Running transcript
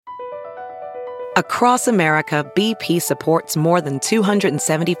Across America, BP supports more than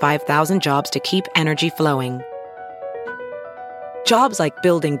 275,000 jobs to keep energy flowing. Jobs like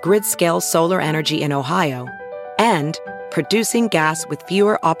building grid-scale solar energy in Ohio and producing gas with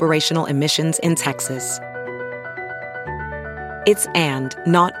fewer operational emissions in Texas. It's and,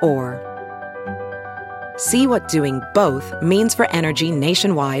 not or. See what doing both means for energy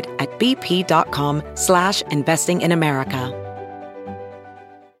nationwide at bp.com/investing in America.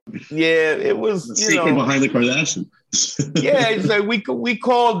 Yeah, it was the secret behind the Kardashians. Yeah, it's like we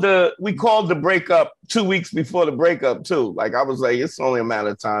called the breakup 2 weeks before the breakup too. Like I was like, it's only a matter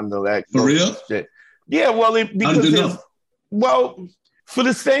of time though. That for real? Shit. Yeah, well, for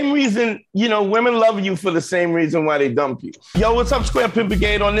the same reason, women love you for the same reason why they dump you. Yo, what's up, Square Pin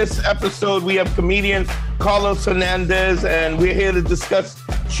Brigade? On this episode, we have comedian Carlos Hernandez, and we're here to discuss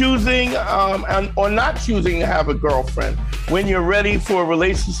choosing or not choosing to have a girlfriend. When you're ready for a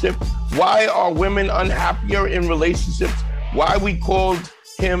relationship, why are women unhappier in relationships? Why we called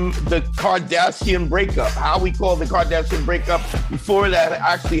him the Kardashian breakup, how we called the Kardashian breakup before that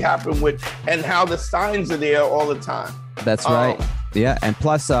actually happened and how the signs are there all the time. That's right. Yeah, and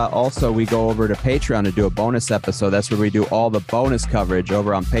plus also we go over to Patreon to do a bonus episode. That's where we do all the bonus coverage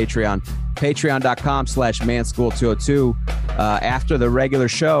over on Patreon, patreon.com/manschool202. After the regular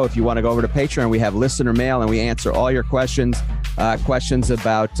show, if you want to go over to Patreon, we have listener mail and we answer all your questions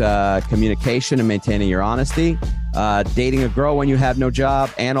about communication and maintaining your honesty, dating a girl when you have no job,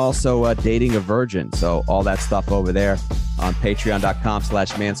 and also dating a virgin. So all that stuff over there on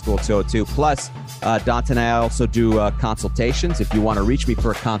patreon.com/manschool202. Plus, Dante and I also do consultations. If you want to reach me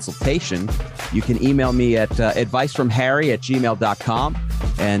for a consultation, you can email me at advicefromharry@gmail.com,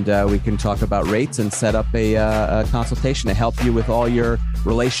 and we can talk about rates and set up a consultation to help you with all your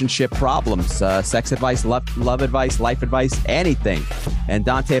relationship problems, sex advice, love advice, life advice, anything. And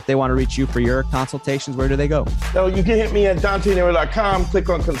Dante, if they want to reach you for your consultations, where do they go? So you can hit me at DanteNero.com, click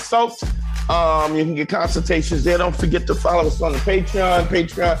on consult. You can get consultations there. Don't forget to follow us on the Patreon,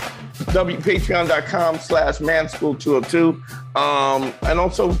 patreon.com/manschool202. And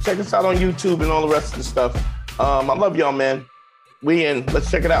also check us out on YouTube and all the rest of the stuff. I love y'all, man. We in. Let's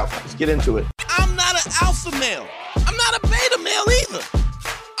check it out. Let's get into it. I'm not an alpha male. I'm not a beta male either.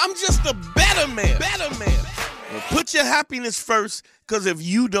 I'm just a better man. Well, put your happiness first, because if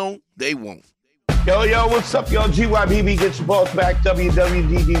you don't, they won't. Yo, what's up, y'all? GYBB, get your balls back.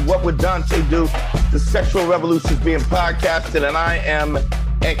 WWDD, what would Dante do? The Sexual Revolution is being podcasted, and I am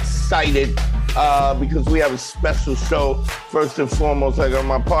excited because we have a special show. First and foremost, I got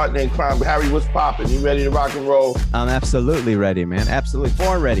my partner in crime, Harry. What's poppin'? You ready to rock and roll? I'm absolutely ready, man. Absolutely.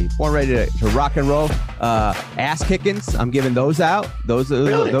 Born ready to rock and roll. Ass kickings, I'm giving those out. Those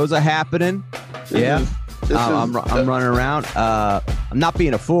are happening. Yeah. I'm running around. I'm not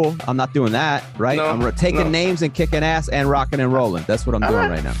being a fool. I'm not doing that, right? No, I'm taking names and kicking ass and rocking and rolling. That's what I'm doing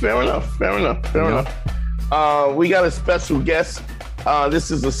right now. Fair enough. We got a special guest.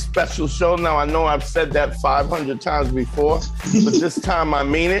 This is a special show. Now, I know I've said that 500 times before, but this time I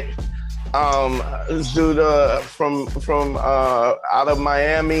mean it. This dude from out of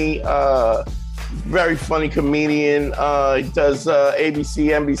Miami, very funny comedian. He does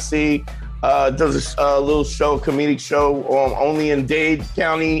ABC, NBC. Does a little show, comedic show, only in Dade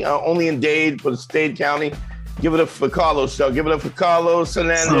County, but it's Dade County. Give it up for Carlos show. Give it up for Carlos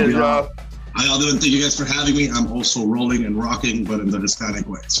Hernandez. I don't thank you guys for having me. I'm also rolling and rocking, but in the Hispanic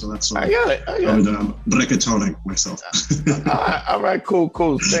way. So that's I got it. I'm reggaetoning myself. All right, cool.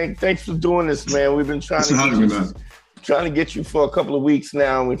 Thanks for doing this, man. We've been trying to get you for a couple of weeks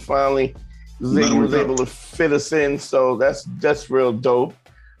now, and we finally was able to fit us in. So that's real dope.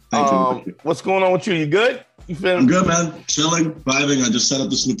 Thank you. What's going on with you? You good? I'm good, man. Chilling, vibing. I just set up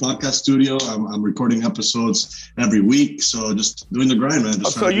this new podcast studio. I'm recording episodes every week, so just doing the grind, man.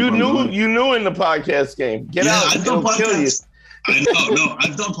 So you knew in the podcast game. Get out. I've done podcasts. I know. No,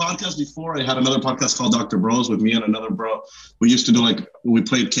 I've done podcasts before. I had another podcast called Dr. Bros with me and another bro. We used to do we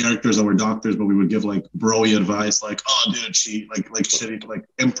played characters that were doctors, but we would give bro-y advice, oh, dude, she like shitty,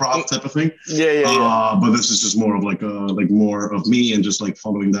 improv type of thing. Yeah. But this is just more of more of me and just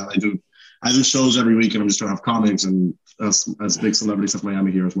following that. I do shows every week, and I'm just trying to have comics and as big celebrities of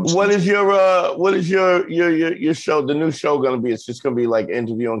Miami here as much. What is your show? The new show going to be? It's just going to be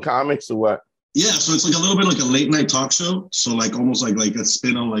interviewing comics or what? Yeah, so it's a little bit like a late night talk show. So almost like a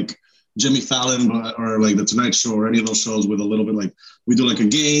spin on Jimmy Fallon or the Tonight Show or any of those shows with a little bit we do a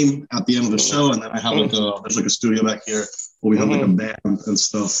game at the end of the show, and then I have there's a studio back here where we have a band and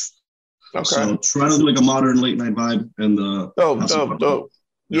stuff. Okay. So trying to do a modern late night vibe and dope.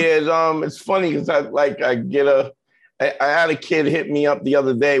 Yeah, it's funny because I get I had a kid hit me up the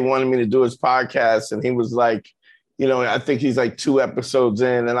other day, wanted me to do his podcast, and he was like, I think he's like 2 episodes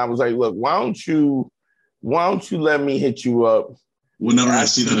in, and I was like, look, why don't you let me hit you up whenever I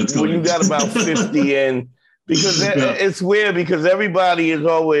see that it's going? When you got about 50 in, because it's weird because everybody is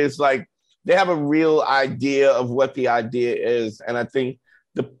always like, they have a real idea of what the idea is. And I think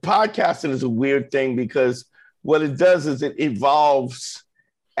the podcasting is a weird thing because what it does is it evolves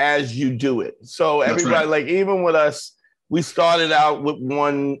as you do it. So everybody, like even with us, we started out with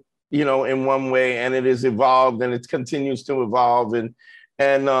one, in one way, and it has evolved and it continues to evolve. And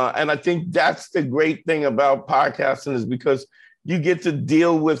I think that's the great thing about podcasting is because you get to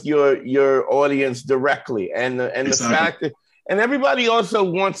deal with your audience directly. And the fact that, and everybody also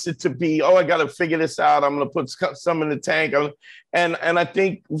wants it to be, I got to figure this out. I'm going to put some in the tank. And I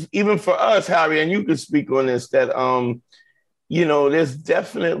think even for us, Harry, and you can speak on this, that, there's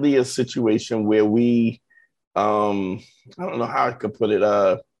definitely a situation where we, I don't know how I could put it.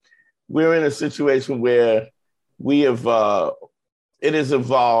 We're in a situation where we have, it has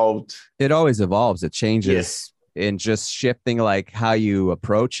evolved. It always evolves. It changes in just shifting like how you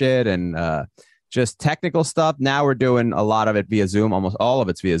approach it and, just technical stuff. Now we're doing a lot of it via Zoom. Almost all of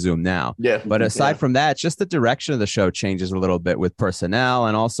it's via Zoom now. Yeah. But aside from that, just the direction of the show changes a little bit with personnel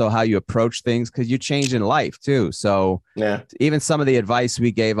and also how you approach things because you change in life too. So even some of the advice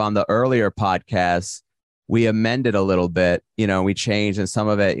we gave on the earlier podcasts, we amended a little bit. We changed and some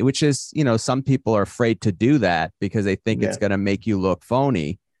of it, which is, some people are afraid to do that because they think it's going to make you look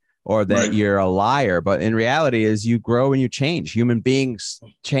phony or that you're a liar. But in reality is you grow and you change. Human beings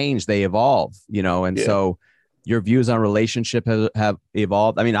change, they evolve, and so your views on relationship have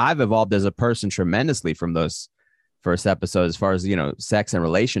evolved. I mean, I've evolved as a person tremendously from those first episodes as far as, sex and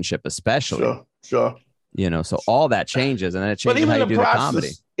relationship, especially. Sure. So all that changes and then it changes how you do the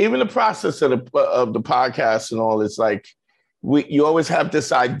comedy. Even the process of the podcast and all, it's like you always have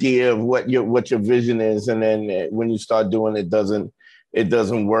this idea of what your vision is. And then when you start doing it, it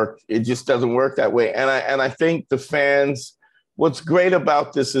doesn't work. It just doesn't work that way. And I think the fans, what's great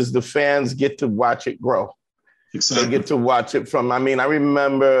about this is the fans get to watch it grow. Exactly. They get to watch it I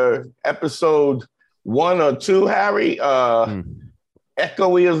remember episode 1 or 2, Harry,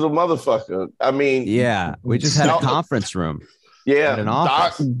 echoey as a motherfucker. I mean. Yeah, we just had a conference room. Yeah,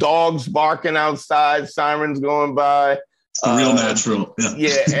 dogs barking outside, sirens going by. It's real natural.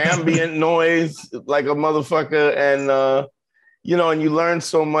 Ambient noise like a motherfucker. And, and you learn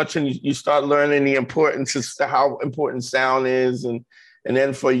so much and you start learning the importance of how important sound is. And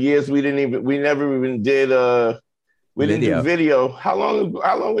then for years, we never even did didn't do video. How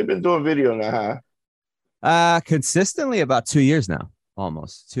long we been doing video now, huh? Consistently about 2 years now,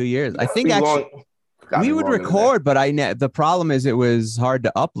 almost 2 years. I think actually we would record, but the problem is it was hard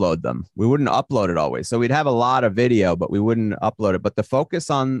to upload them. We wouldn't upload it always. So we'd have a lot of video, but we wouldn't upload it. But the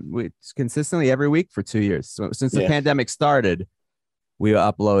focus consistently every week for 2 years. So since the pandemic started, we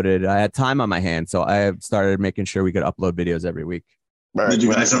uploaded. I had time on my hands, so I started making sure we could upload videos every week. Did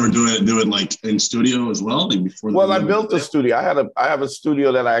you guys ever do it like in studio as well? Like before? Well, I built a studio. I have a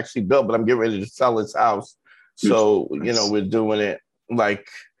studio that I actually built, but I'm getting ready to sell this house. So, we're doing it like,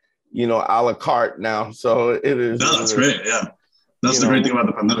 a la carte now. So it is. No, that's great. Yeah. That's the great thing about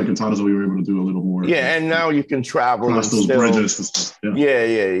the pandemic. It taught us that we were able to do a little more. Yeah. And now you can travel. Across those bridges and stuff.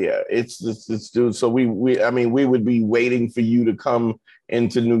 Yeah. It's dude. So we would be waiting for you to come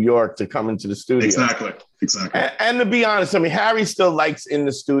into New York to come into the studio. Exactly. And to be honest, I mean, Harry still likes in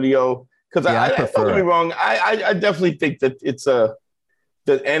the studio because don't get me wrong. I definitely think that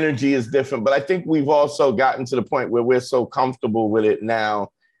the energy is different, but I think we've also gotten to the point where we're so comfortable with it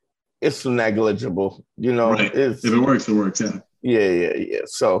now. It's negligible, Right. If it works, it works. Yeah. Yeah.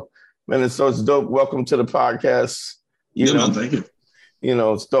 So, man, it's dope. Welcome to the podcast. Man, thank you.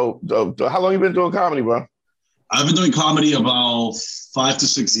 It's dope. How long you been doing comedy, bro? I've been doing comedy about 5 to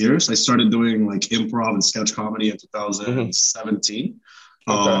 6 years. I started doing like improv and sketch comedy in 2017.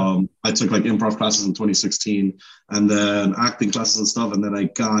 Okay. I took like improv classes in 2016 and then acting classes and stuff. And then I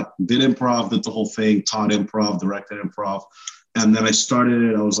did improv, did the whole thing, taught improv, directed improv. And then I started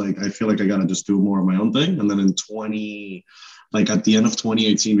it. I was like, I feel like I got to just do more of my own thing. And then at the end of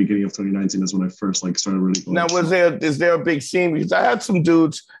 2018, beginning of 2019, is when I first started really going. Now, is there a big scene? Because I had some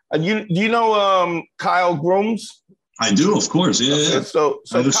dudes. Do you know Kyle Grooms? I do, of course. Yeah. So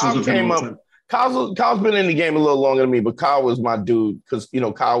Kyle came up. Kyle's been in the game a little longer than me, but Kyle was my dude because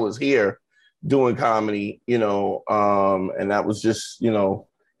Kyle was here doing comedy, and that was just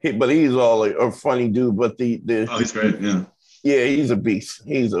but he's all a funny dude. But he's great. Yeah. Yeah, he's a beast.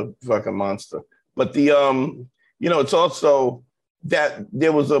 He's a fucking monster. But it's also that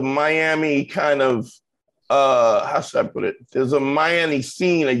there was a Miami kind of how should I put it? There's a Miami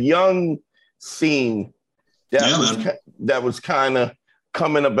scene, a young scene that was kind of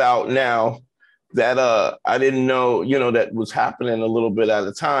coming about now that I didn't know, that was happening a little bit at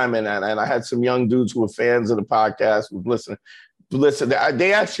a time. And I had some young dudes who were fans of the podcast who listen.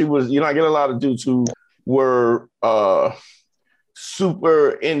 They actually was, I get a lot of dudes who were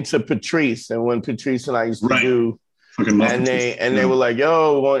super into Patrice, and when Patrice and I used to do, and they were like,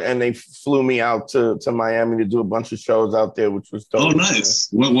 yo, and they flew me out to Miami to do a bunch of shows out there, which was dope. Oh, nice.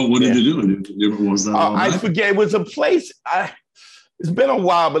 What did you do? What was that? I forget. It was a place. It's been a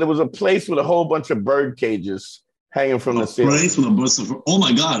while, but it was a place with a whole bunch of bird cages hanging from the ceiling. Place with a bunch of, oh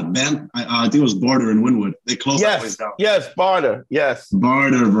my God, man. I think it was Barter in Wynwood. They closed that place down. Yes, Barter. Yes.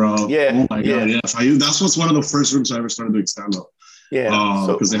 Barter, bro. Yeah. Oh my God, yes. That's what's one of the first rooms I ever started doing stand-up. Yeah.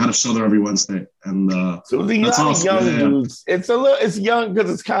 Because they had a show there every Wednesday. And so the young dudes, it's young because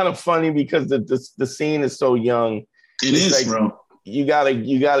it's kind of funny because the scene is so young. It's like, bro. You got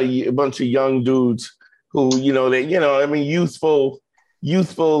a bunch of young dudes who,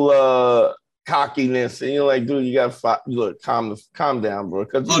 youthful cockiness, and you're like, dude, you gotta calm down, bro.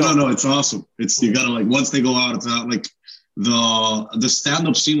 No, it's awesome. You gotta, like, once they go out, it's out. Like the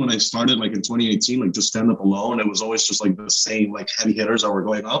stand-up scene when I started, like in 2018, like just stand up alone, it was always just like the same like heavy hitters that were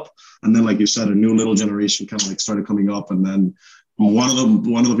going up, and then like you said, a new little generation kind of like started coming up, and then one of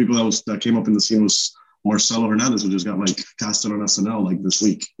the people that came up in the scene was Marcelo Hernandez, who just got like casted on SNL like this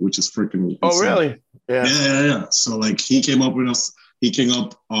week, which is freaking. Oh, really? Yeah. So like he came up with us. He came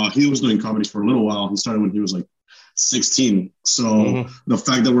up. He was doing comedy for a little while. He started when he was like 16. So the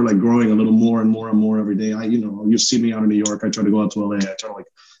fact that we're like growing a little more and more and more every day. You see me out in New York. I try to go out to LA. I try to like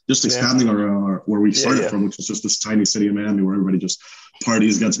just expanding our where we started from, which is just this tiny city in Miami where everybody just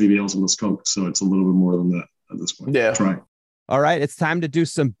parties, gets BBLs, and let's coke. So it's a little bit more than that at this point. Yeah. Try. All right, it's time to do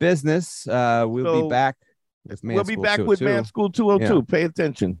some business. We'll be back with Man School 202. Yeah. Pay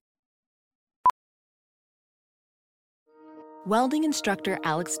attention. Welding instructor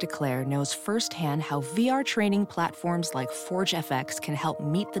Alex DeClaire knows firsthand how VR training platforms like ForgeFX can help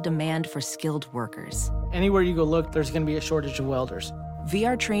meet the demand for skilled workers. Anywhere you go look, there's going to be a shortage of welders.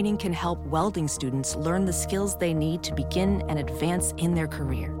 VR training can help welding students learn the skills they need to begin and advance in their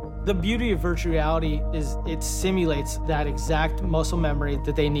career. The beauty of virtual reality is it simulates that exact muscle memory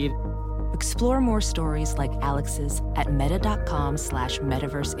that they need. Explore more stories like Alex's at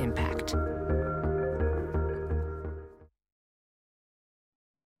meta.com/metaverseimpact.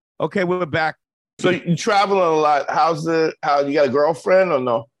 Okay, we're back. So you traveling a lot. How you got a girlfriend or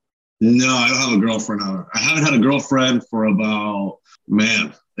no? No, I don't have a girlfriend. I haven't had a girlfriend for about,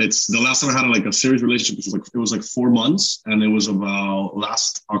 it's the last time I had like a serious relationship, it was like 4 months, and it was about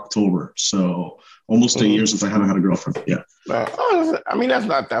last October. So almost a year since I haven't had a girlfriend. Yeah. I mean, that's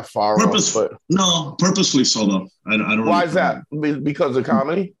not that far off. But... No, purposely so though. I don't. Why is that? Because of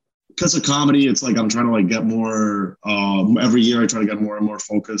comedy? Because of comedy, it's like I'm trying to like get more. Every year, I try to get more and more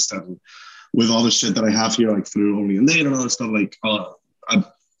focused, and with all the shit that I have here, like through Only and Date and all that stuff, like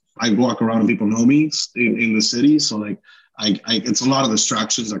I walk around and people know me in the city, so like it's a lot of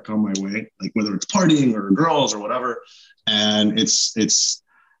distractions that come my way, like whether it's partying or girls or whatever, and it's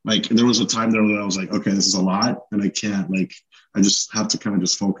like there was a time there that I was like, okay, this is a lot, and I can't I just have to kind of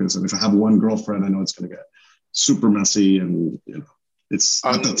just focus, and if I have one girlfriend, I know it's gonna get super messy, and it's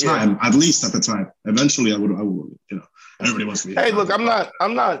at the time, at least at the time. Eventually, I would, everybody wants to be. Hey, look, I'm not,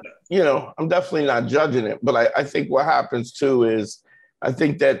 I'm definitely not judging it, but I think what happens too is, I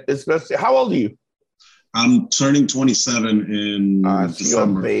think that especially, how old are you? I'm turning 27 in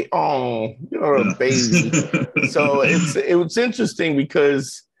December. You're a baby. So it was interesting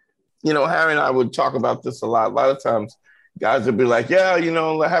because, Harry and I would talk about this a lot. A lot of times, guys would be like, yeah,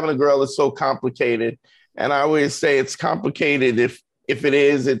 having a girl is so complicated. And I always say it's complicated if it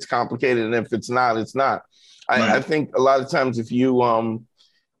is, it's complicated, and if it's not, it's not. I think a lot of times if you're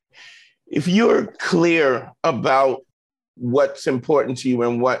clear about what's important to you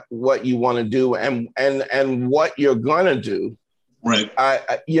and what you want to do and what you're gonna do, right?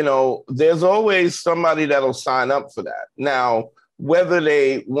 There's always somebody that'll sign up for that. Now,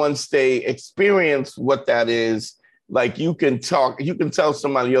 whether once they experience what that is, like you can tell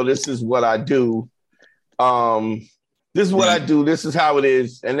somebody, yo, this is what I do. This is what I do. This is how it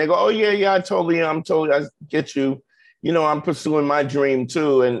is. And they go, oh, yeah, I get you. I'm pursuing my dream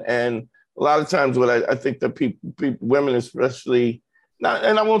too. And a lot of times what I think that people, women especially, not,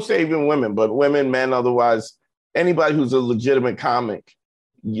 and I won't say even women, but women, men, otherwise, anybody who's a legitimate comic,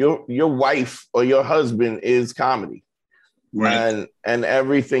 your wife or your husband is comedy. Right. And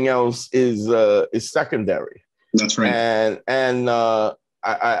everything else is secondary. That's right. And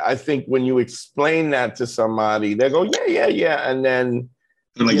I think when you explain that to somebody, they go, yeah. And then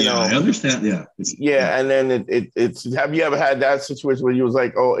they're like, I understand. Yeah. Yeah. And then it's, have you ever had that situation where you was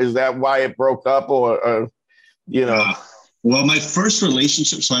like, oh, is that why it broke up or well, my first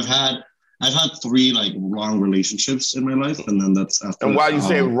relationship, so I've had 3 like wrong relationships in my life, and then that's after. And why you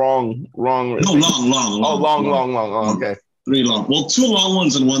say wrong? No, long. Oh, long. Oh, okay. 3 long. Well, 2 long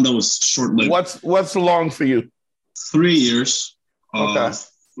ones and one that was short-lived. What's long for you? 3 years. Okay.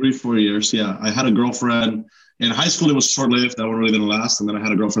 3-4 years. Yeah, I had a girlfriend in high school. It was short-lived. That one really didn't last. And then I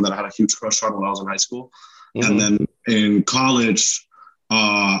had a girlfriend that I had a huge crush on while I was in high school. Mm-hmm. And then in college,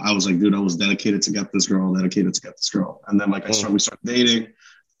 I was like, dude, I was dedicated to get this girl. And then like we started dating.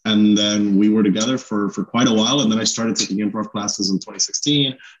 And then we were together for quite a while. And then I started taking improv classes in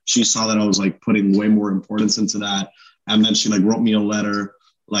 2016. She saw that I was like putting way more importance into that. And then she like wrote me a letter,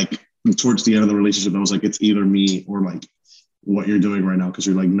 like towards the end of the relationship. I was like, it's either me or like what you're doing right now, because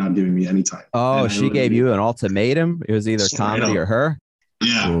you're like not giving me any time. Oh, she gave you an ultimatum? It was either comedy or her?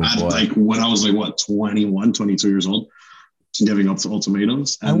 Yeah. Like when I was like, 21, 22 years old. Giving up to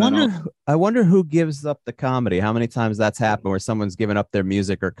ultimatums. And I wonder who gives up the comedy. How many times that's happened where someone's given up their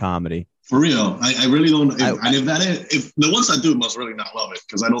music or comedy? For real, I really don't. If the ones that do must really not love it,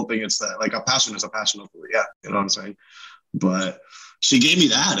 because I don't think it's that. Like a passion is a passion. Yeah, you know what I'm saying. But she gave me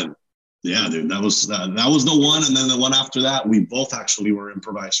that, and yeah, dude, that was the one. And then the one after that, we both actually were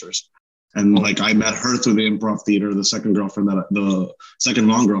improvisers. And like I met her through the improv theater, the second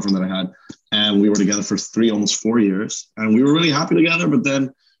long girlfriend that I had, and we were together for almost 4 years, and we were really happy together. But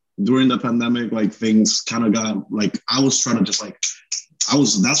then during the pandemic, like things kind of got like I was trying to just like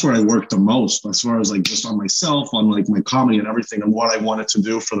that's where I worked the most as far as like just on myself, on like my comedy and everything, and what I wanted to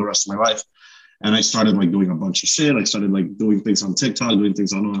do for the rest of my life. And I started like doing a bunch of shit. I started like doing things on TikTok, doing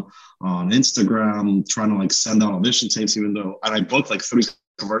things on Instagram, trying to like send out audition tapes, and I booked like 3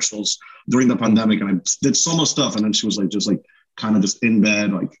 commercials during the pandemic, and I did so much stuff. And then she was like just like kind of just in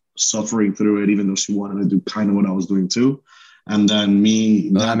bed, like suffering through it, even though she wanted to do kind of what I was doing too. And then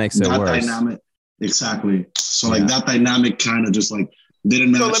that makes it worse. Dynamic, exactly. So like that dynamic kind of just like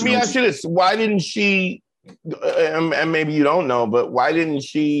didn't match. So let me ask you this: why didn't she? And maybe you don't know, but why didn't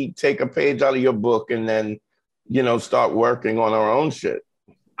she take a page out of your book and then, start working on her own shit?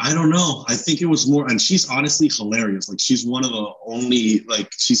 I don't know. I think it was more, and she's honestly hilarious. Like she's one of the only, like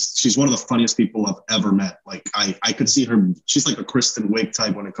she's one of the funniest people I've ever met. Like I could see her. She's like a Kristen Wiig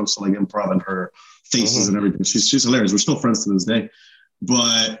type when it comes to like improv and her faces and everything. She's hilarious. We're still friends to this day,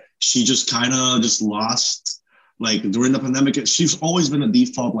 but she just kind of just lost. Like during the pandemic, she's always been a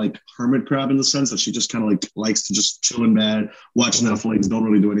default like hermit crab in the sense that she just kind of like likes to just chill in bed, watch Netflix, don't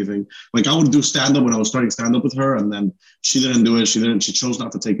really do anything. Like I would do stand-up when I was starting stand-up with her, and then she didn't do it. She chose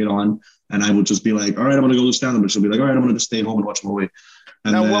not to take it on. And I would just be like, all right, I'm going to go do stand-up. And she'll be like, all right, I'm going to just stay home and watch a movie.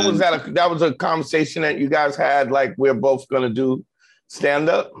 And now, what was that? That was a conversation that you guys had, like we're both going to do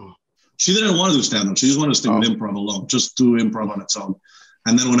stand-up? She didn't want to do stand-up. She just wanted to stick with improv alone, just do improv on its own.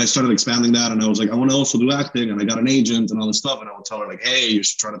 And then when I started expanding that, and I was like, I want to also do acting, and I got an agent and all this stuff, and I would tell her like, hey, you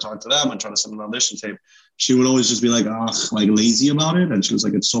should try to talk to them and try to send an audition tape. She would always just be like, like lazy about it. And she was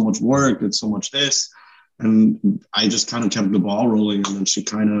like, it's so much work. It's so much this. And I just kind of kept the ball rolling. And then she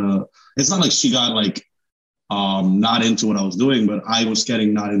it's not like she got like, not into what I was doing, but I was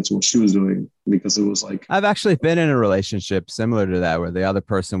getting not into what she was doing, because it was like, I've actually been in a relationship similar to that, where the other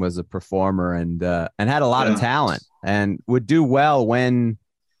person was a performer and had a lot of talent and would do well when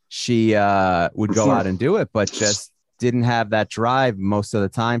she would go out and do it, but just didn't have that drive most of the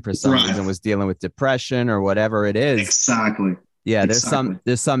time for some reason, was dealing with depression or whatever it is. Exactly. Yeah,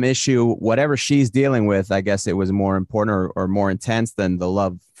 there's some issue, whatever she's dealing with. I guess it was more important or more intense than the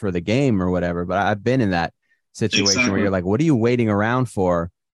love for the game or whatever. But I've been in that situation where you're like, what are you waiting around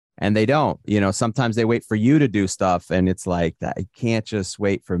for? And they don't, sometimes they wait for you to do stuff. And it's like that. You can't just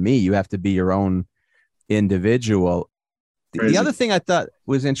wait for me. You have to be your own individual. Crazy. The other thing I thought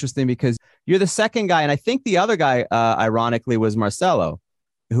was interesting, because you're the second guy. And I think the other guy, ironically, was Marcelo,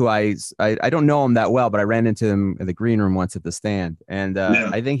 who I don't know him that well, but I ran into him in the green room once at the stand. And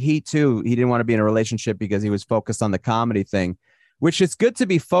I think he didn't want to be in a relationship because he was focused on the comedy thing, which is good to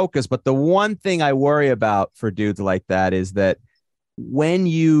be focused. But the one thing I worry about for dudes like that is that when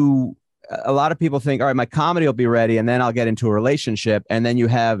a lot of people think, all right, my comedy will be ready and then I'll get into a relationship, and then you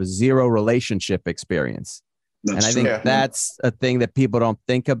have zero relationship experience. And I think that's a thing that people don't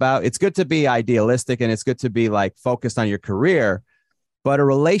think about. It's good to be idealistic and it's good to be like focused on your career, but a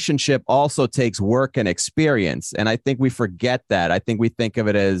relationship also takes work and experience. And I think we forget that. I think we think of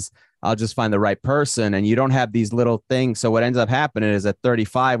it as, I'll just find the right person, and you don't have these little things. So what ends up happening is at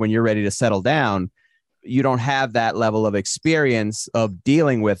 35, when you're ready to settle down, you don't have that level of experience of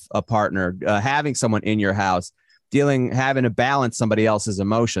dealing with a partner, having someone in your house, having to balance somebody else's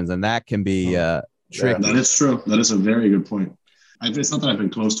emotions. And that can be tricky. That is true. That is a very good point. It's not that I've been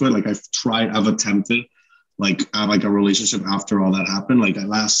close to it. Like I've attempted like have like a relationship after all that happened. Like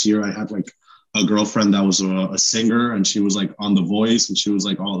last year I had like a girlfriend that was a singer, and she was like on The Voice, and she was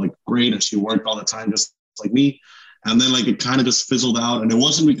like all like great, and she worked all the time just like me. And then like it kind of just fizzled out, and it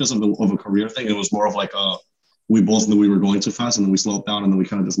wasn't because of a career thing. It was more of like we both knew we were going too fast, and then we slowed down, and then we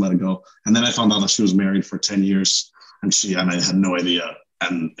kind of just let it go. And then I found out that she was married for 10 years, and I had no idea.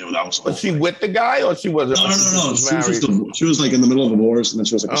 And that was she with the guy, or she wasn't? No. She was like in the middle of a divorce, and then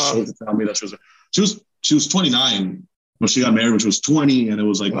she was like ashamed to tell me that she was 29, but she got married when she was 20, and it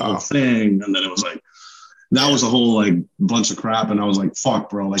was like a whole thing. And then it was like that was a whole like bunch of crap, and I was like,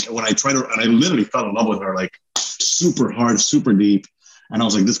 "Fuck, bro!" Like when I tried to, and I literally fell in love with her like super hard, super deep, and I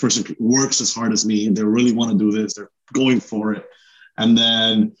was like, "This person works as hard as me, and they really want to do this. They're going for it." And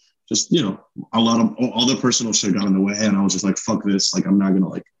then just, a lot of other personal shit got in the way, and I was just like, fuck this. Like, I'm not going to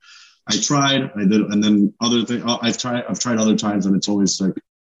like, I did. And then other thing, I've tried other times, and it's always like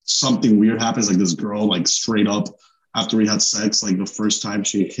something weird happens. Like this girl, like straight up after we had sex, like the first time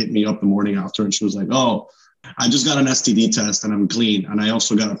she hit me up the morning after, and she was like, oh, I just got an STD test and I'm clean. And I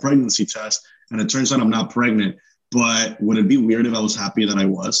also got a pregnancy test, and it turns out I'm not pregnant, but would it be weird if I was happy that I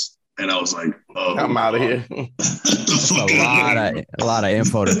was? And I was like, "Oh, I'm out of here." a lot of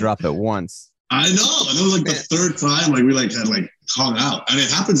info to drop at once. I know, and it was like the third time, like we like had like hung out, and it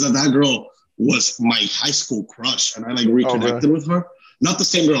happens that girl was my high school crush, and I like reconnected with her. Not the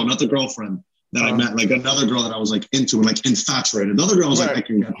same girl, not the girlfriend that I met, like another girl that I was like into and like infatuated. The other girl was like, I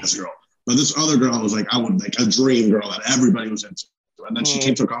can get this girl, but this other girl was like, I would like a dream girl that everybody was into. And then she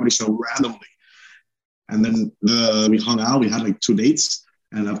came to a comedy show randomly, and then we hung out. We had like 2 dates.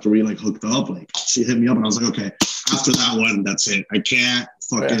 And after we like hooked up, like she hit me up, and I was like, okay, after that one, that's it. I can't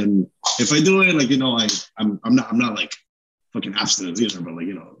fucking, if I do it, like, I'm not like fucking abstinence either, but like,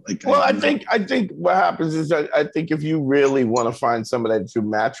 like. Well, I think what happens is I think if you really want to find somebody that you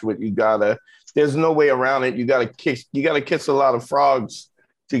match with, there's no way around it. You gotta kiss a lot of frogs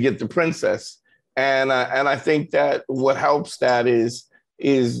to get the princess. And I think that what helps that is,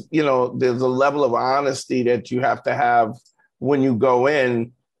 there's a level of honesty that you have to have when you go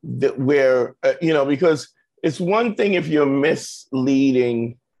in, where, because it's one thing if you're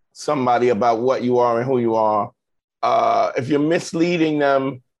misleading somebody about what you are and who you are. If you're misleading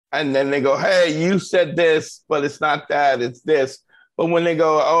them and then they go, hey, you said this, but it's not that, it's this. But when they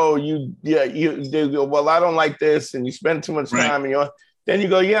go, they go, well, I don't like this, and you spend too much time, and then you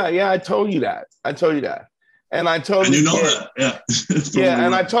go, yeah, I told you that. And I totally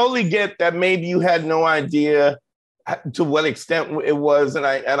and I totally get that maybe you had no idea to what extent it was, and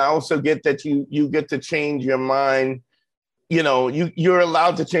I also get that you get to change your mind. You're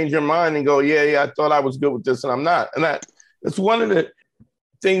allowed to change your mind and go, yeah, I thought I was good with this, and I'm not. And it's one of the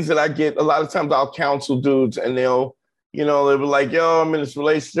things that I get a lot of times. I'll counsel dudes, and they'll be like, yo, I'm in this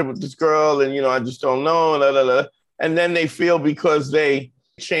relationship with this girl, and I just don't know, and then they feel because they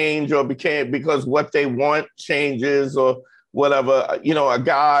change or because what they want changes or whatever. A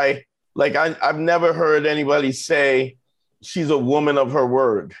guy. Like I've never heard anybody say she's a woman of her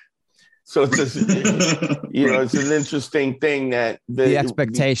word. So it's just, it's an interesting thing that the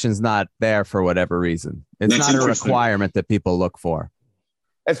expectation's not there for whatever reason. It's not a requirement that people look for.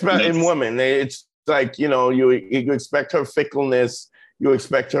 Especially in women, it's like, you expect her fickleness, you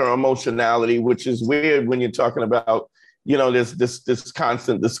expect her emotionality, which is weird when you're talking about, there's this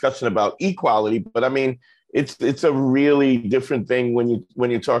constant discussion about equality. But I mean, it's a really different thing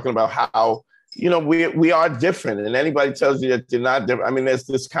when you're talking about how, we are different, and anybody tells you that they're not different. I mean, there's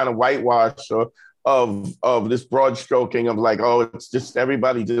this kind of whitewash of this broad stroking of like, oh, it's just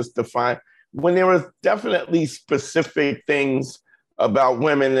everybody just defined, when there are definitely specific things about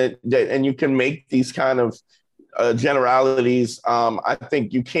women that and you can make these kind of generalities. I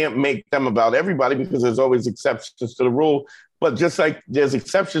think you can't make them about everybody because there's always exceptions to the rule. But just like there's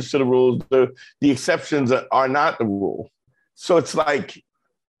exceptions to the rules, the exceptions are not the rule. So it's like,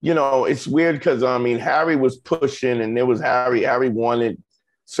 it's weird because, Harry was pushing, and there was Harry. Harry wanted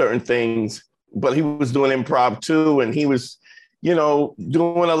certain things, but he was doing improv too. And he was, doing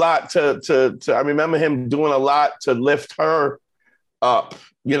a lot to I remember him doing a lot to lift her up,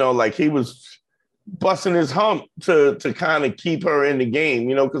 like he was busting his hump to kind of keep her in the game,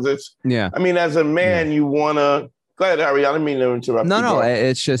 because it's, as a man, you want to. Go ahead, Harry. I didn't mean to interrupt. No,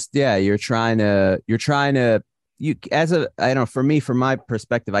 it's just, you're trying to, for me, from my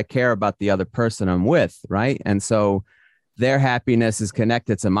perspective, I care about the other person I'm with. Right. And so their happiness is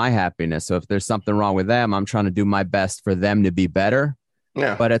connected to my happiness. So if there's something wrong with them, I'm trying to do my best for them to be better.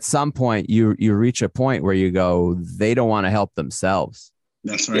 Yeah. But at some point you reach a point where you go, they don't want to help themselves.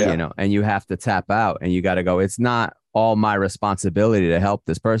 That's right. You know, and you have to tap out and you got to go, it's not all my responsibility to help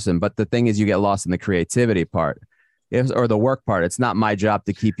this person. But the thing is, you get lost in the creativity part or the work part. It's not my job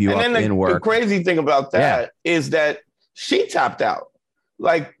to keep you up in work. The crazy thing about that is that she tapped out.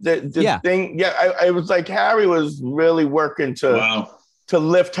 Like the thing. Yeah. I was like, Harry was really working to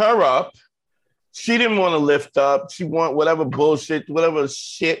lift her up. She didn't want to lift up. She want whatever bullshit, whatever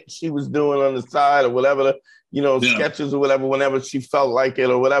shit she was doing on the side or whatever, sketches or whatever, whenever she felt like it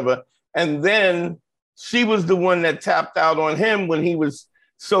or whatever. And then she was the one that tapped out on him when he was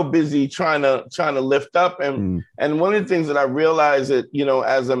so busy trying to lift up. And one of the things that I realized that,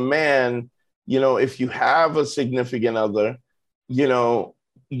 as a man, if you have a significant other,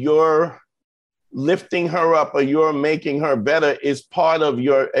 you're lifting her up or you're making her better is part of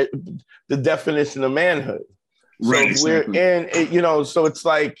the definition of manhood. Right. So we're in, so it's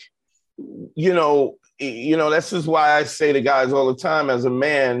like, this is why I say to guys all the time, as a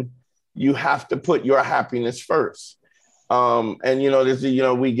man, you have to put your happiness first.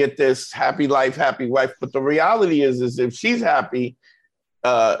 We get this happy life, happy wife, but the reality is if she's happy,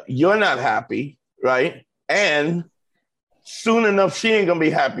 you're not happy, right? And soon enough, she ain't gonna be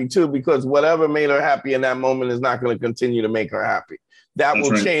happy too, because whatever made her happy in that moment is not gonna continue to make her happy. That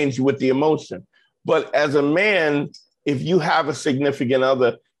will change with the emotion. But as a man, if you have a significant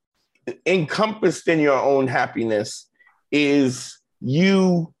other, encompassed in your own happiness is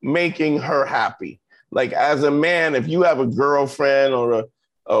you making her happy. Like as a man, if you have a girlfriend or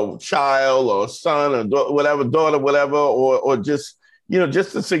a child or a son or daughter, whatever, or just,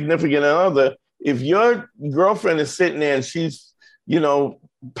 just a significant other, if your girlfriend is sitting there and she's,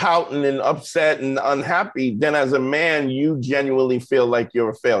 pouting and upset and unhappy, then as a man, you genuinely feel like you're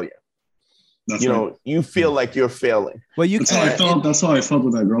a failure. That's you feel like you're failing. Well, that's how I felt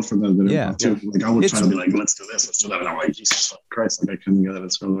with that girlfriend that did it too. Like I would try to be like, let's do this, let's do that. And I'm like, Jesus Christ, like I couldn't get it.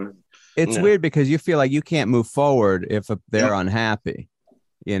 It's weird because you feel like you can't move forward if they're unhappy,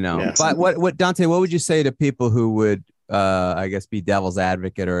 Yeah. But what Dante, what would you say to people who would, I guess, be devil's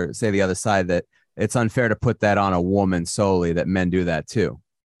advocate or say the other side that it's unfair to put that on a woman solely, that men do that too?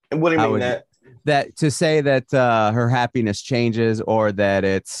 And what do you mean that to say that her happiness changes or that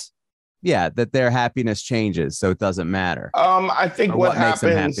it's, that their happiness changes, so it doesn't matter. I think what makes happens,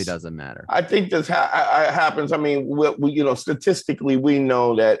 them happy doesn't matter. I think this happens. I mean, we statistically, we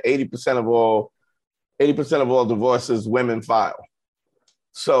know that 80% of all divorces women file.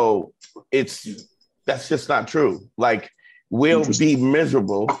 So that's just not true. Like, we'll be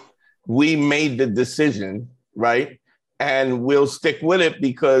miserable. We made the decision, right? And we'll stick with it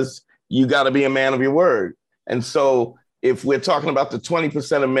because you got to be a man of your word. And so if we're talking about the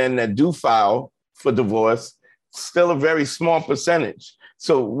 20% of men that do file for divorce, still a very small percentage.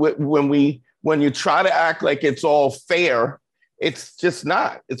 So when you try to act like it's all fair, it's just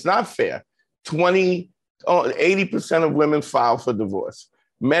not. It's not fair. 80% of women file for divorce.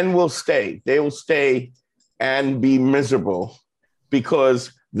 Men will stay. They will stay and be miserable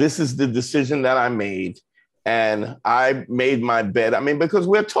because this is the decision that I made and I made my bed. I mean, because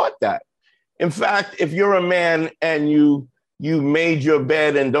we're taught that. In fact, if you're a man and you made your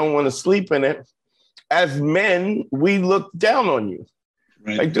bed and don't want to sleep in it, as men, we look down on you.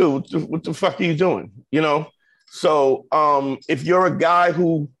 Right. Like, dude, what the fuck are you doing? So if you're a guy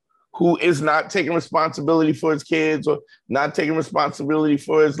who is not taking responsibility for his kids or not taking responsibility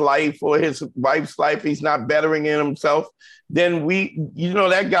for his life or his wife's life, he's not bettering in himself, then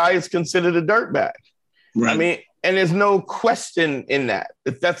that guy is considered a dirtbag. Right. I mean, and there's no question in that.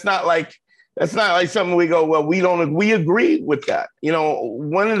 That's not like something we go, well, we agree with that.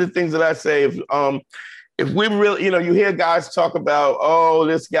 One of the things that I say, if we really, you hear guys talk about, oh,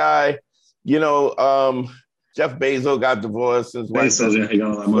 this guy, Jeff Bezos got divorced. His wife,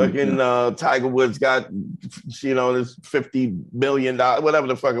 Tiger Woods got, this $50 billion, whatever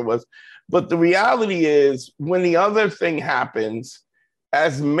the fuck it was. But the reality is, when the other thing happens,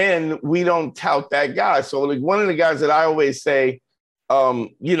 as men, we don't tout that guy. So like one of the guys that I always say,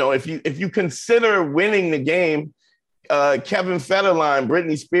 if you consider winning the game, Kevin Federline,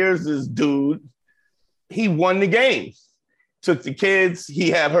 Britney Spears' dude, he won the game. Took the kids. He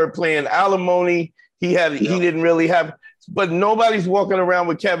had her playing alimony. He didn't really have, but nobody's walking around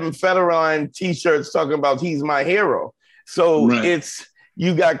with Kevin Federline t-shirts talking about he's my hero. So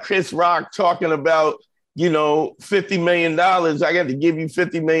you got Chris Rock talking about, $50 million. I got to give you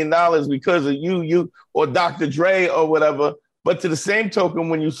 $50 million because of you or Dr. Dre or whatever. But to the same token,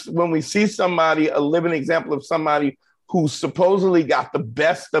 when we see somebody, a living example of somebody who supposedly got the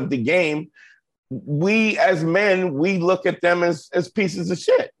best of the game, we as men, we look at them as pieces of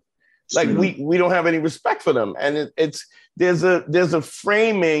shit. Like we don't have any respect for them. And there's a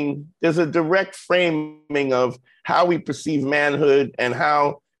direct framing of how we perceive manhood and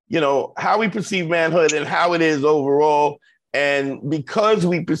how we perceive manhood and how it is overall. And because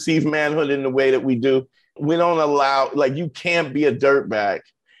we perceive manhood in the way that we do, we don't allow, like, you can't be a dirtbag.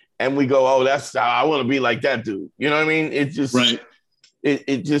 And we go, oh, I want to be like that dude. You know what I mean? It just,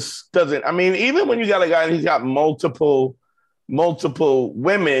 it just doesn't. I mean, even when you got a guy and he's got multiple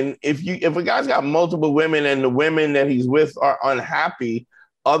women, if a guy's got multiple women and the women that he's with are unhappy,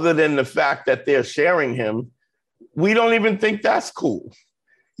 other than the fact that they're sharing him, we don't even think that's cool.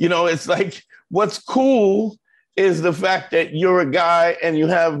 You know, it's like, what's cool is the fact that you're a guy and you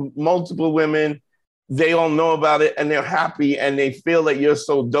have multiple women, they all know about it and they're happy and they feel that you're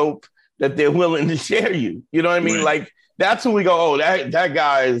so dope that they're willing to share you. You know what I mean? Right. Like, that's when we go, oh, that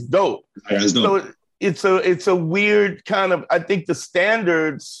guy is dope. So it's a weird kind of, I think the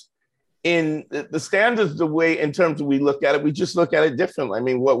standards, the way in terms of we look at it, we just look at it differently. I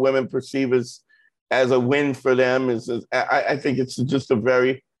mean, what women perceive as a win for them I think it's just a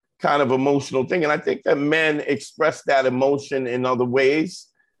very kind of emotional thing. And I think that men express that emotion in other ways,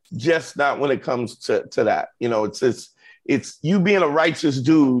 just not when it comes to that. You know, it's you being a righteous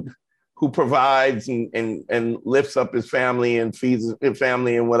dude who provides and lifts up his family and feeds his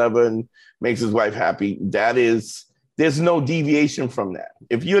family and whatever and makes his wife happy. There's no deviation from that.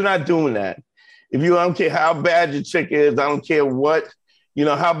 If you're not doing that, I don't care how bad your chick is, I don't care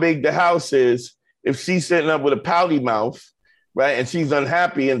how big the house is, if she's sitting up with a pouty mouth, right, and she's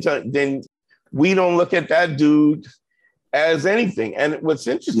unhappy, then we don't look at that dude as anything. And what's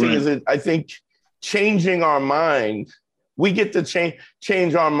interesting is that I think changing our mind, we get to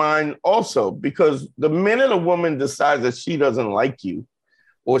change our mind also, because the minute a woman decides that she doesn't like you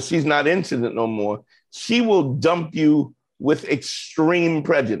or she's not into it no more, she will dump you with extreme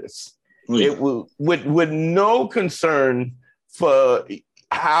prejudice. It will, with no concern for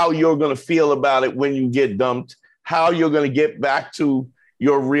how you're going to feel about it when you get dumped, how you're going to get back to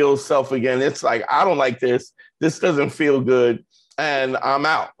your real self again. It's like, I don't like this. This doesn't feel good, and I'm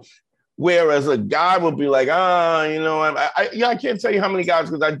out. Whereas a guy will be like, I can't tell you how many guys,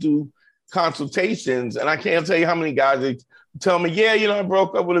 because I do consultations, and I can't tell you how many guys that tell me, I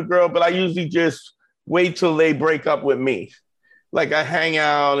broke up with a girl, but I usually just wait till they break up with me. Like, I hang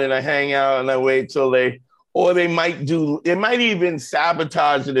out and I wait till they might even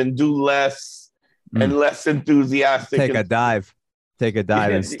sabotage it and do less and less enthusiastic. Take a dive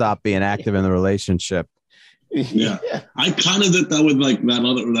and stop being active in the relationship. Yeah. I kind of did that with like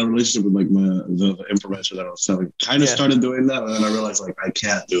that relationship with like the influencer that I was selling. Kind of started doing that, and then I realized like I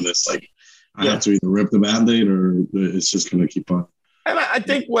can't do this. Like I have to either rip the Band-Aid or it's just gonna keep on. And I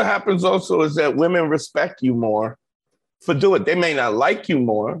think what happens also is that women respect you more for doing it. They may not like you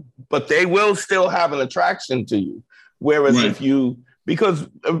more, but they will still have an attraction to you. Whereas because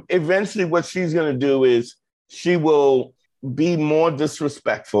eventually what she's gonna do is she will be more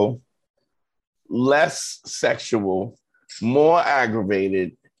disrespectful, less sexual, more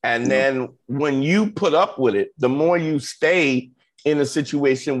aggravated. And then when you put up with it, the more you stay in a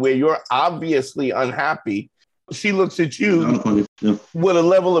situation where you're obviously unhappy, she looks at you with a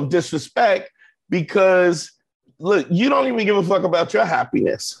level of disrespect because, look, you don't even give a fuck about your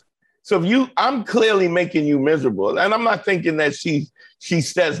happiness. So I'm clearly making you miserable. And I'm not thinking that she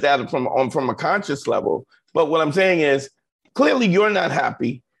says that from a conscious level. But what I'm saying is, clearly you're not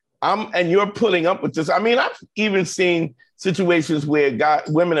happy. And you're putting up with this. I mean, I've even seen situations where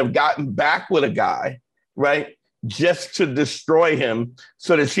women have gotten back with a guy, right, just to destroy him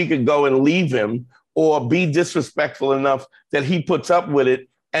so that she could go and leave him, or be disrespectful enough that he puts up with it.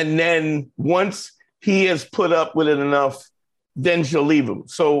 And then once he has put up with it enough, then she'll leave him.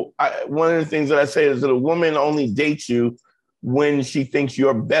 So one of the things that I say is that a woman only dates you when she thinks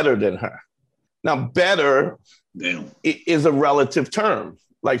you're better than her. Now, better is a relative term.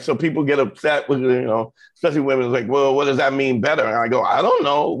 Like, so people get upset with, especially women, like, well, what does that mean, better? And I go, I don't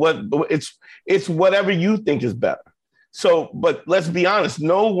know. It's whatever you think is better. So, but let's be honest,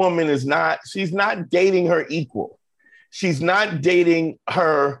 no woman she's not dating her equal. She's not dating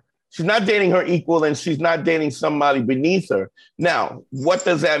her equal, and she's not dating somebody beneath her. Now, what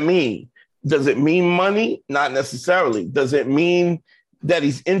does that mean? Does it mean money? Not necessarily. Does it mean that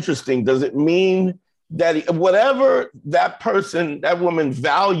he's interesting? Does it mean that whatever that woman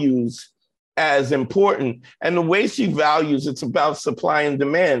values as important, and the way she values, it's about supply and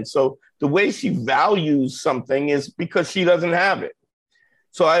demand. So the way she values something is because she doesn't have it.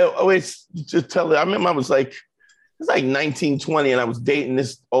 So I always just tell her, I remember I was like was like 19, 20, and I was dating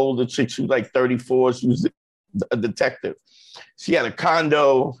this older chick. She was like 34. She was a detective. She had a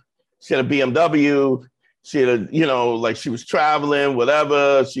condo. She had a BMW. She had like she was traveling,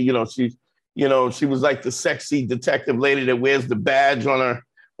 whatever. She was like the sexy detective lady that wears the badge on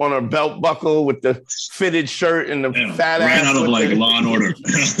her belt buckle with the fitted shirt and the fat ass. Right out of like Law and Order.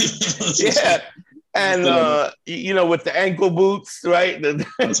 Yeah. And, with the ankle boots, right?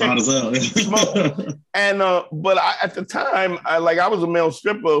 That's hot as hell. And, but at the time, I was a male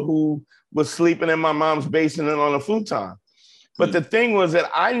stripper who was sleeping in my mom's basement and on a futon. But the thing was that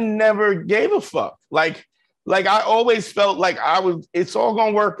I never gave a fuck. Like I always felt like it's all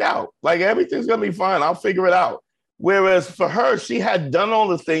going to work out. Like everything's going to be fine. I'll figure it out. Whereas for her, she had done all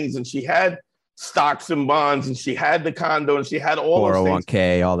the things and she had stocks and bonds and she had the condo and she had all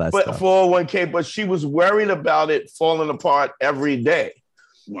 401k, all that stuff. 401k, but she was worried about it falling apart every day.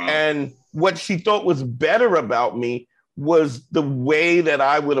 Wow. And what she thought was better about me was the way that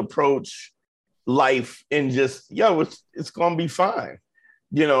I would approach life and just, it's going to be fine.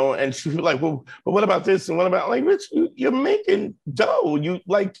 And she was like, well, but what about this? And what about Rich, you're making dough. You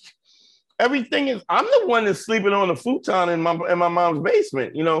like everything is, I'm the one that's sleeping on a futon in my mom's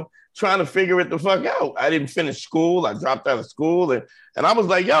basement, trying to figure it the fuck out. I didn't finish school. I dropped out of school. And I was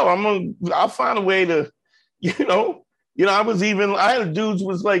like, I'll find a way to, I had dudes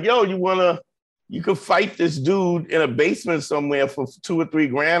was like, you could fight this dude in a basement somewhere for $2 or $3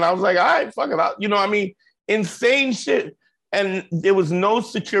 grand. I was like, all right, fuck it. Insane shit. And there was no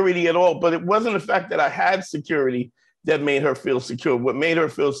security at all, but it wasn't the fact that I had security that made her feel secure. What made her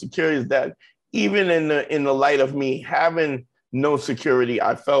feel secure is that even in the light of me having no security,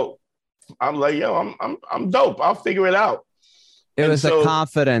 I'm like, I'm dope. I'll figure it out. It was the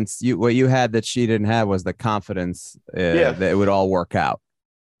confidence. What you had that she didn't have was the confidence that it would all work out.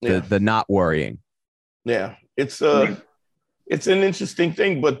 The not worrying. Yeah, it's an interesting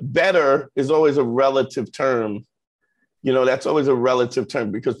thing, but better is always a relative term. That's always a relative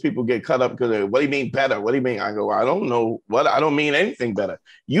term because people get caught up because what do you mean better? What do you mean? I go, I don't know what. I don't mean anything better.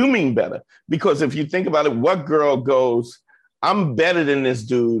 You mean better because if you think about it, what girl goes, I'm better than this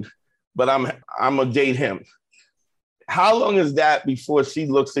dude, but I'm gonna date him. How long is that before she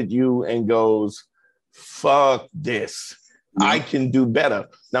looks at you and goes, fuck this, I can do better.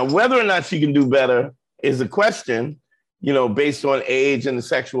 Now, whether or not she can do better is a question, based on age and the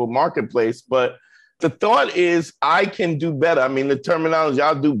sexual marketplace. But the thought is I can do better. I mean, the terminology,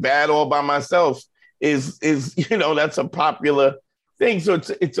 I'll do bad all by myself is that's a popular thing. So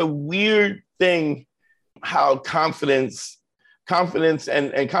it's a weird thing how confidence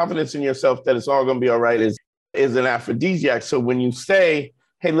and confidence in yourself that it's all going to be all right is an aphrodisiac. So when you say,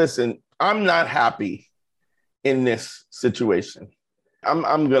 hey, listen, I'm not happy in this situation,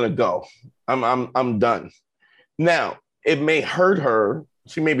 I'm going to go. I'm done. Now, it may hurt her.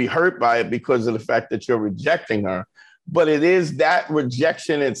 She may be hurt by it because of the fact that you're rejecting her, but it is that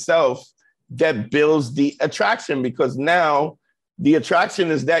rejection itself that builds the attraction because now the attraction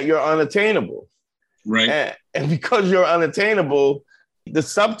is that you're unattainable. Right. And because you're unattainable, the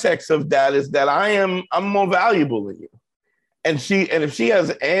subtext of that is that I'm more valuable than you. And if she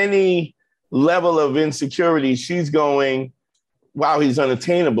has any level of insecurity, she's going, wow, he's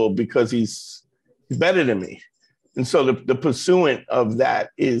unattainable because he's better than me. And so the pursuant of that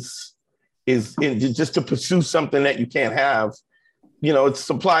is just to pursue something that you can't have. It's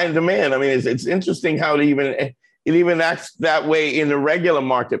supply and demand. I mean, it's interesting how it even acts that way in the regular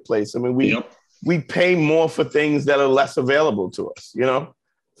marketplace. I mean, we pay more for things that are less available to us.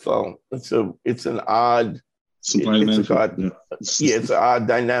 So it's an odd supply and demand. It's an odd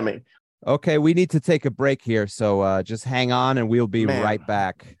dynamic. Okay, we need to take a break here, so just hang on, and we'll be right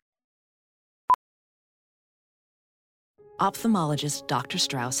back. Ophthalmologist Dr.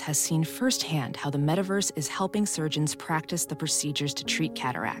 Strauss has seen firsthand how the metaverse is helping surgeons practice the procedures to treat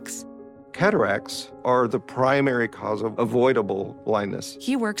cataracts. Cataracts are the primary cause of avoidable blindness.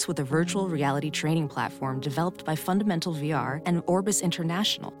 He works with a virtual reality training platform developed by Fundamental VR and Orbis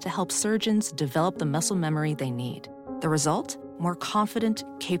International to help surgeons develop the muscle memory they need. The result? More confident,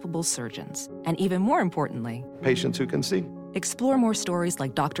 capable surgeons. And even more importantly, patients who can see. Explore more stories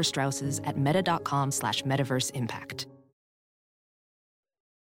like Dr. Strauss's at meta.com/metaverseimpact.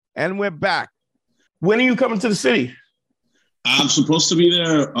 And we're back. When are you coming to the city? I'm supposed to be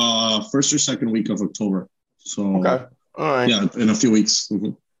there first or second week of October. So okay. All right. Yeah, in a few weeks. Mm-hmm.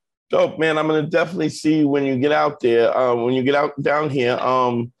 Dope, man. I'm gonna definitely see you when you get out there. When you get out down here.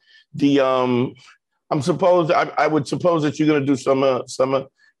 I would suppose that you're gonna do some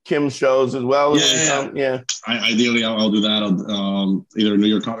Kim shows as well. Yeah. Ideally, I'll do that. Either New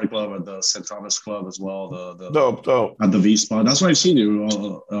York Comedy Club or the St. Thomas Club as well. The dope. At the V Spot. That's where I've seen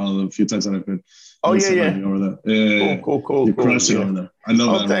you a few times that I've been. Oh yeah. Over there. Cool. You crushed it over there. I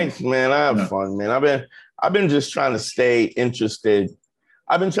know that. Thanks, man. I have fun, man. I've been just trying to stay interested.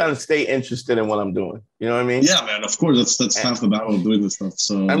 I've been trying to stay interested in what I'm doing. You know what I mean? Yeah, man. Of course, that's half the battle of doing this stuff.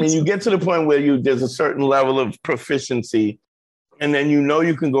 So I mean, you get to the point where there's a certain level of proficiency. And then you know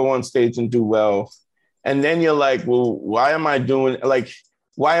you can go on stage and do well. And then you're like, well, why am I doing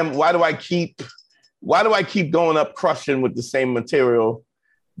why do I keep going up crushing with the same material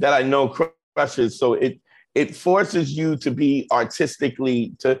that I know crushes? So it forces you to be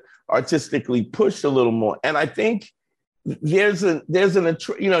artistically push a little more. And I think there's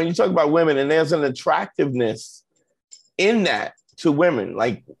you talk about women, and there's an attractiveness in that to women,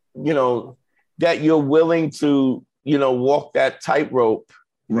 like, you know, that you're willing to, you know, walk that tightrope,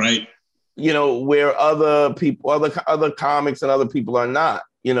 right? You know, where other people, other comics and other people are not,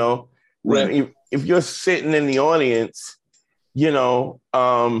 you know, right. If you're sitting in the audience, you know,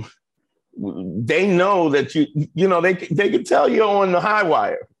 they know that you know, they can tell you're on the high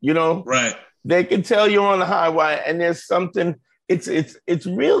wire, you know, right? They can tell you're on the high wire, and there's something. It's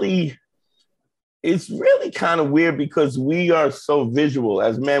really kind of weird because we are so visual.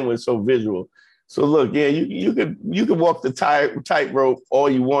 As men, we're so visual. So look, yeah, you could walk the tightrope all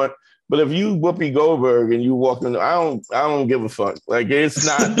you want, but if you Whoopi Goldberg and you walk in, I don't give a fuck. Like, it's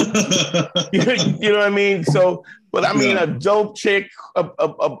not, you know what I mean? So, but I mean, a dope chick,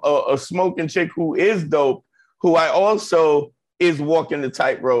 a smoking chick who is dope, who I also is walking the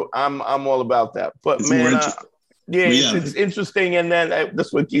tightrope. I'm all about that. But it's it's interesting, and then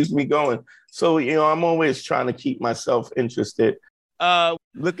that's what keeps me going. So, you know, I'm always trying to keep myself interested.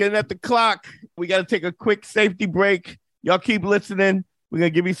 Looking at the clock, we got to take a quick safety break. Y'all keep listening. We're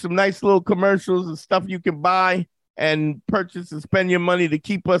going to give you some nice little commercials and stuff you can buy and purchase and spend your money to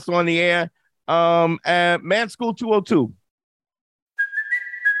keep us on the air. Man School 202.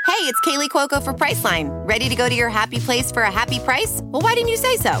 Hey, it's Kaylee Cuoco for Priceline. Ready to go to your happy place for a happy price? Well, why didn't you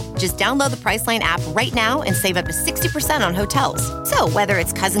say so? Just download the Priceline app right now and save up to 60% on hotels. So whether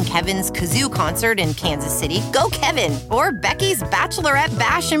it's Cousin Kevin's Kazoo Concert in Kansas City, go Kevin, or Becky's Bachelorette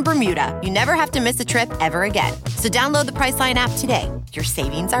Bash in Bermuda, you never have to miss a trip ever again. So download the Priceline app today. Your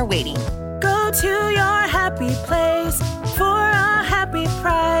savings are waiting. Go to your happy place for a happy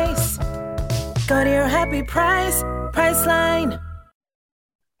price. Go to your happy price, Priceline.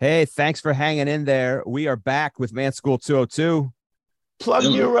 Hey, thanks for hanging in there. We are back with Man School 202. Plug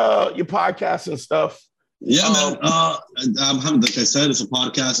your podcast and stuff. Yeah, man. I'm having, like I said, it's a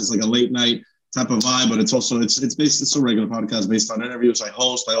podcast. It's like a late night type of vibe, but it's also it's a regular podcast based on interviews I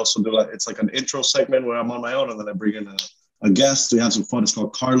host. I also do it's like an intro segment where I'm on my own, and then I bring in a guest. We have some fun. It's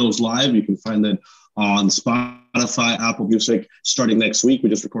called Carlos Live. You can find it on Spotify, Apple Music, starting next week. We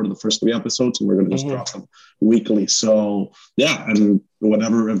just recorded the first 3 episodes, and we're going to just drop them weekly. So yeah, and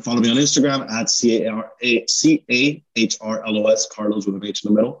whatever, and follow me on Instagram at CAHRLOS, Carlos with an H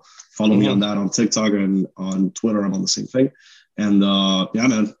in the middle. Follow me on that on TikTok, and on Twitter. I'm on the same thing. And yeah,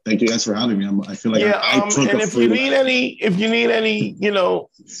 man, thank you guys for having me. I feel like I took and if you need any, you know,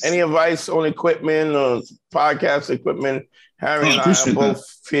 any advice on equipment or podcast equipment, Harry and I are both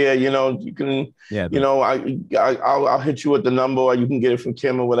here. You know, you can, you know, I'll hit you with the number, or you can get it from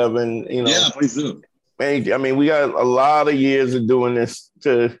Kim or whatever. And you know, please do. I mean, we got a lot of years of doing this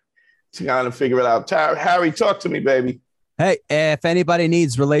to kind of figure it out. Harry, talk to me, baby. Hey, if anybody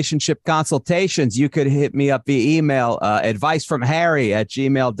needs relationship consultations, you could hit me up via email,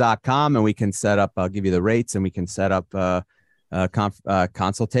 adviceFromHarry@gmail.com, and we can set up, I'll give you the rates, and we can set up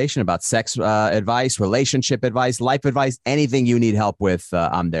consultation about sex advice, relationship advice, life advice, anything you need help with.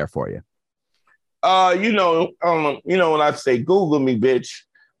 I'm there for you. You know, when I say Google me, bitch.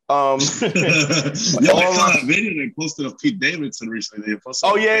 I saw a video they posted of Pete Davidson recently. Yeah.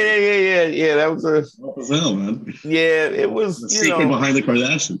 That was what the hell, man? Yeah, it was the secret behind the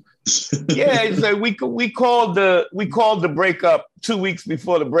Kardashian. Yeah, it's like we called the breakup 2 weeks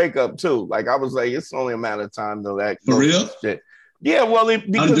before the breakup too. Like, I was like, it's only a matter of time though. That for real? Shit. Yeah, well,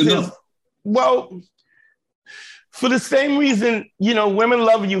 for the same reason, you know, women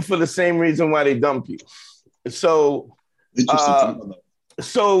love you for the same reason why they dump you. So,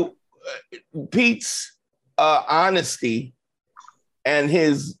 Pete's honesty and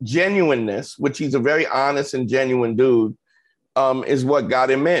his genuineness, which he's a very honest and genuine dude, is what got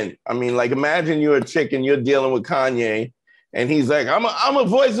him in. I mean, like, imagine you're a chick and you're dealing with Kanye, and he's like, I'm a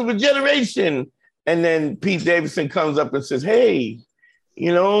voice of a generation. And then Pete Davidson comes up and says, hey,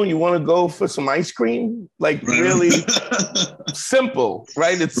 you know, you want to go for some ice cream? Like really simple,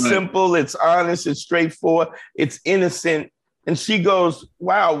 right? It's simple, it's honest, it's straightforward, it's innocent. And she goes,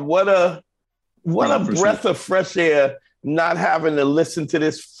 wow, what a breath of fresh air, not having to listen to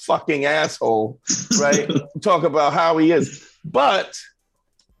this fucking asshole, right? Talk about how he is. But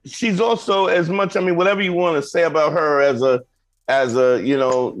she's also as much, I mean, whatever you want to say about her as a, you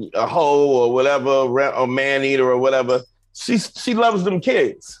know, a hoe or whatever, or man eater or whatever, she loves them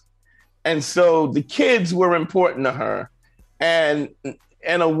kids. And so the kids were important to her. And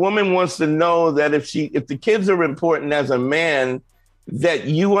a woman wants to know that if the kids are important as a man, that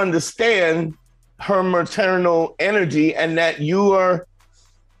you understand her maternal energy and that you are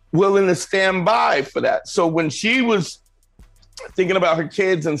willing to stand by for that. So when she was thinking about her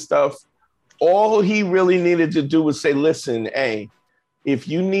kids and stuff, all he really needed to do was say, listen, hey, if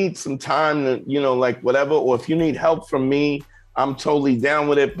you need some time to, you know, like whatever, or if you need help from me, I'm totally down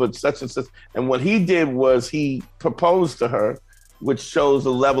with it, but such and such. And what he did was he proposed to her, which shows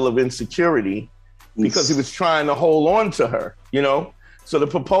a level of insecurity because he was trying to hold on to her, you know? So the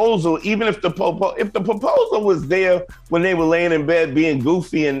proposal, even if the proposal was there when they were laying in bed being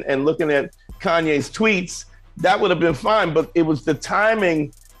goofy and looking at Kanye's tweets, that would have been fine. But it was the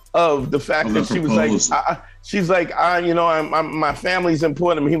timing of the fact that she was like, you know, my family's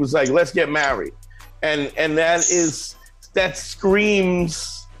important. He was like, let's get married. And that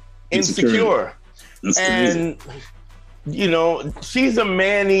screams insecure. And, you know, she's a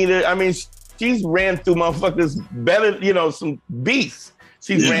man eater. I mean, she's ran through motherfuckers better, you know, some beasts.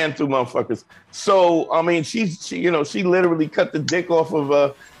 She's ran through motherfuckers. So, I mean, she literally cut the dick off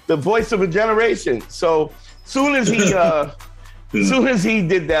of the voice of a generation. So soon as he did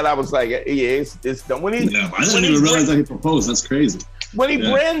that, I was like, yeah, it's done. I didn't even realize that he proposed. That's crazy. When he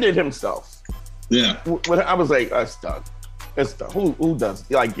branded himself. Yeah. I was like, it's done. It's done. Who does?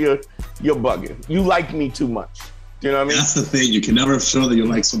 Like, you're bugging. You like me too much. Do you know what I mean? That's the thing. You can never show that you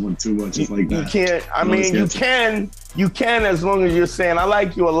like someone too much. It's like that. You can't. I mean, you can as long as you're saying, I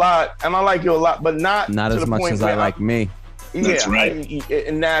like you a lot, and I like you a lot, but not as much as I like me. That's right.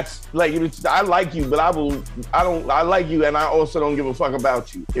 And that's like, I like you, but I like you, and I also don't give a fuck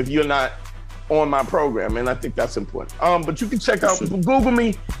about you if you're not on my program, and I think that's important. But you can Google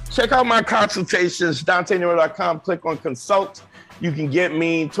me, check out my consultations, DanteNero.com, click on consult. You can get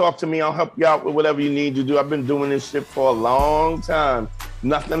me, talk to me, I'll help you out with whatever you need to do. I've been doing this shit for a long time.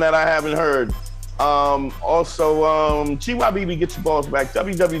 Nothing that I haven't heard. Also, GYBB, get your balls back.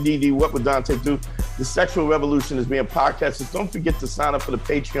 WWDD, What Would Dante Do? The Sexual Revolution is being podcasted. Don't forget to sign up for the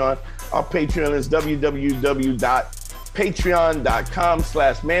Patreon. Our Patreon is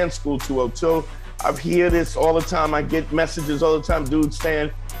www.patreon.com/manschool202. I hear this all the time. I get messages all the time, dudes saying,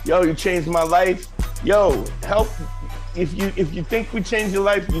 yo, you changed my life. Yo, help. If you think we changed your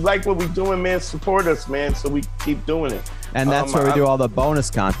life, you like what we're doing, man, support us, man, so we keep doing it. And that's where we do all the bonus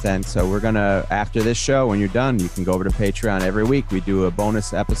content. So we're going to, after this show, when you're done, you can go over to Patreon. Every week we do a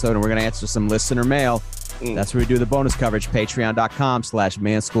bonus episode, and we're going to answer some listener mail. That's where we do the bonus coverage,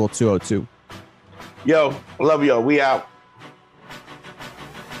 patreon.com/manschool202. Yo, love y'all. We out.